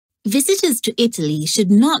Visitors to Italy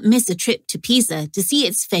should not miss a trip to Pisa to see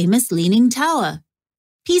its famous Leaning Tower.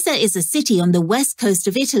 Pisa is a city on the west coast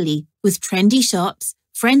of Italy with trendy shops,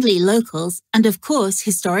 friendly locals, and of course,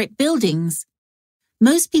 historic buildings.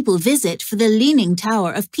 Most people visit for the Leaning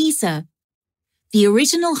Tower of Pisa. The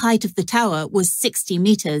original height of the tower was 60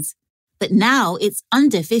 meters, but now it's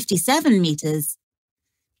under 57 meters.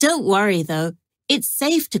 Don't worry though, it's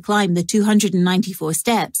safe to climb the 294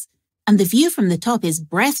 steps, and the view from the top is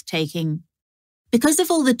breathtaking. Because of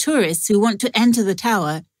all the tourists who want to enter the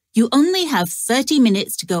tower, you only have 30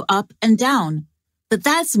 minutes to go up and down, but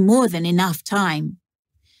that's more than enough time.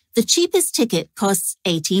 The cheapest ticket costs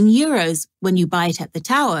 €18 when you buy it at the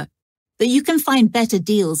tower, but you can find better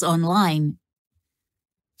deals online.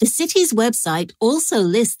 The city's website also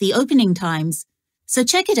lists the opening times, so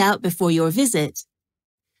check it out before your visit.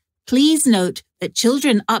 Please note that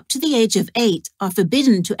children up to the age of 8 are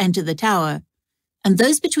forbidden to enter the tower, and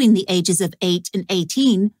those between the ages of 8 and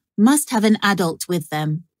 18 must have an adult with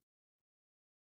them.